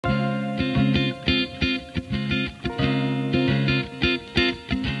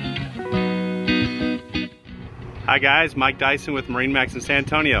Hi guys, Mike Dyson with MarineMax in San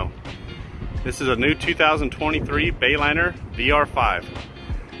Antonio. This is a new 2023 Bayliner VR5.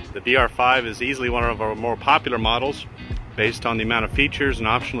 The VR5 is easily one of our more popular models based on the amount of features and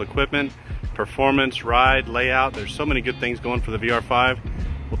optional equipment, performance, ride, layout. There's so many good things going for the VR5.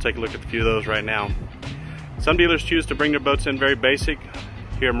 We'll take a look at a few of those right now. Some dealers choose to bring their boats in very basic.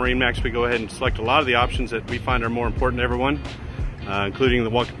 Here at MarineMax we go ahead and select a lot of the options that we find are more important to everyone, including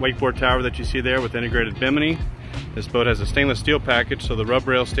the wakeboard tower that you see there with integrated bimini. This boat has a stainless steel package, so the rub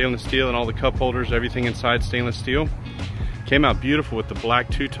rail stainless steel and all the cup holders, everything inside stainless steel. Came out beautiful with the black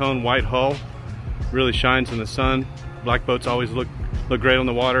two-tone white hull. Really shines in the sun. Black boats always look great on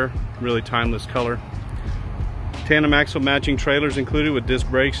the water. Really timeless color. Tandem axle matching trailers included with disc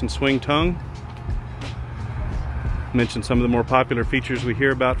brakes and swing tongue. Mentioned some of the more popular features we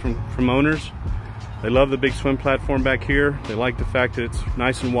hear about from owners. They love the big swim platform back here. They like the fact that it's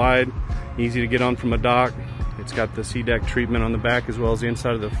nice and wide, easy to get on from a dock. It's got the sea deck treatment on the back as well as the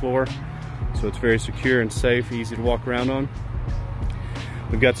inside of the floor, so it's very secure and safe, easy to walk around on.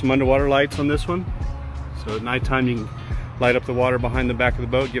 We've got some underwater lights on this one, so at nighttime you can light up the water behind the back of the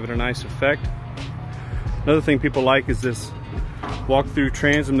boat, give it a nice effect. Another thing people like is this walk-through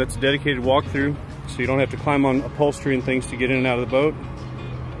transom that's a dedicated walk-through, so you don't have to climb on upholstery and things to get in and out of the boat.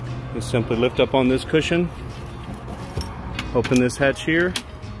 Just simply lift up on this cushion, open this hatch here,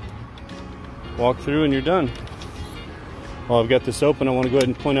 walk through, and you're done. While I've got this open, I want to go ahead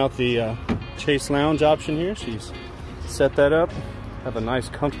and point out the Chase Lounge option here. So you set that up, have a nice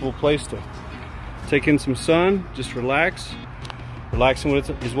comfortable place to take in some sun, just relax. Relaxing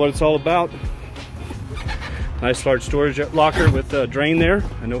is what it's all about. Nice large storage locker with a drain there.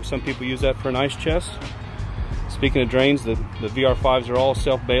 I know some people use that for an ice chest. Speaking of drains, the VR5s are all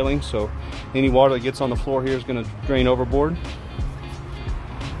self-bailing, so any water that gets on the floor here is going to drain overboard.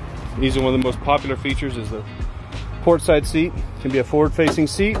 These are one of the most popular features is the port side seat. It can be a forward-facing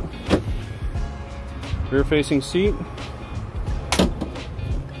seat, rear-facing seat,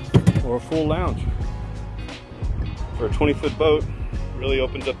 or a full lounge. For a 20-foot boat, it really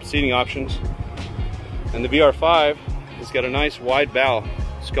opens up the seating options. And the VR5 has got a nice wide bow,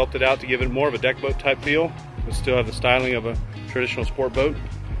 sculpted out to give it more of a deck boat type feel, but still have the styling of a traditional sport boat.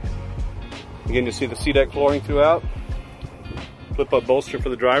 Again, you see the sea deck flooring throughout. Flip up bolster for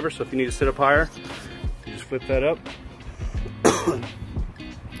the driver, so if you need to sit up higher, you just flip that up.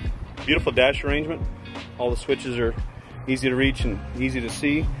 Beautiful dash arrangement. All the switches are easy to reach and easy to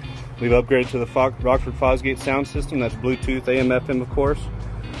see. We've upgraded to the Rockford Fosgate sound system. That's Bluetooth, AM, FM, of course,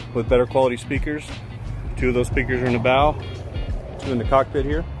 with better quality speakers. 2 of those speakers are in the bow, 2 in the cockpit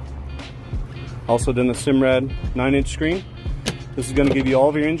here. Also done the Simrad 9-inch screen. This is going to give you all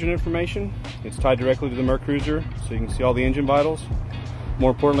of your engine information. It's tied directly to the Mercruiser, so you can see all the engine vitals.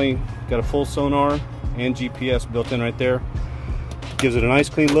 More importantly, got a full sonar and GPS built in right there. Gives it a nice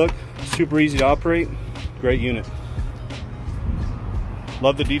clean look, super easy to operate, great unit.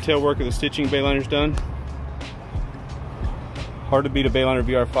 Love the detail work of the stitching Bayliner's done. Hard to beat a Bayliner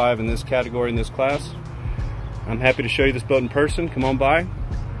VR5 in this category, in this class. I'm happy to show you this boat in person. Come on by.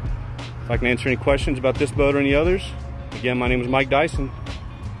 If I can answer any questions about this boat or any others. Again, my name is Mike Dyson.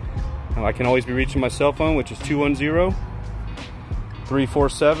 I can always be reached on my cell phone, which is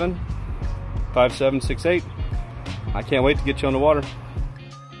 210-347-5768. I can't wait to get you on the water.